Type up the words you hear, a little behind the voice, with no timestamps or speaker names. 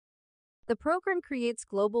The program creates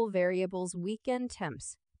global variables weekend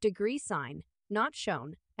temps, degree sign, not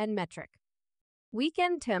shown, and metric.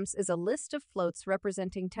 Weekend temps is a list of floats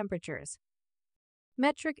representing temperatures.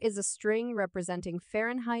 Metric is a string representing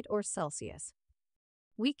Fahrenheit or Celsius.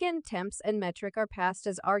 Weekend temps and metric are passed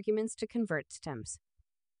as arguments to convert temps.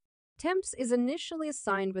 Temps is initially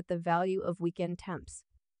assigned with the value of weekend temps.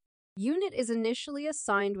 Unit is initially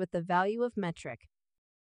assigned with the value of metric.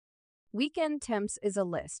 Weekend temps is a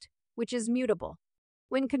list, which is mutable.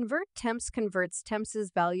 When convert temps converts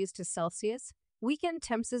temps's values to Celsius, weekend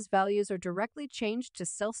temps's values are directly changed to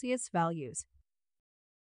Celsius values.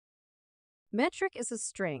 Metric is a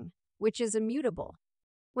string, which is immutable.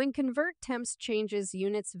 When convert temps changes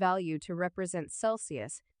unit's value to represent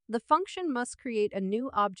Celsius, the function must create a new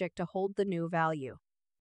object to hold the new value.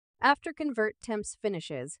 After convert temps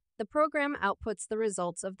finishes, the program outputs the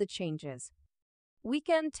results of the changes.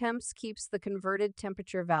 Weekend temps keeps the converted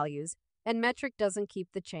temperature values, and metric doesn't keep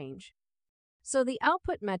the change. So the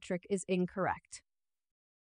output metric is incorrect.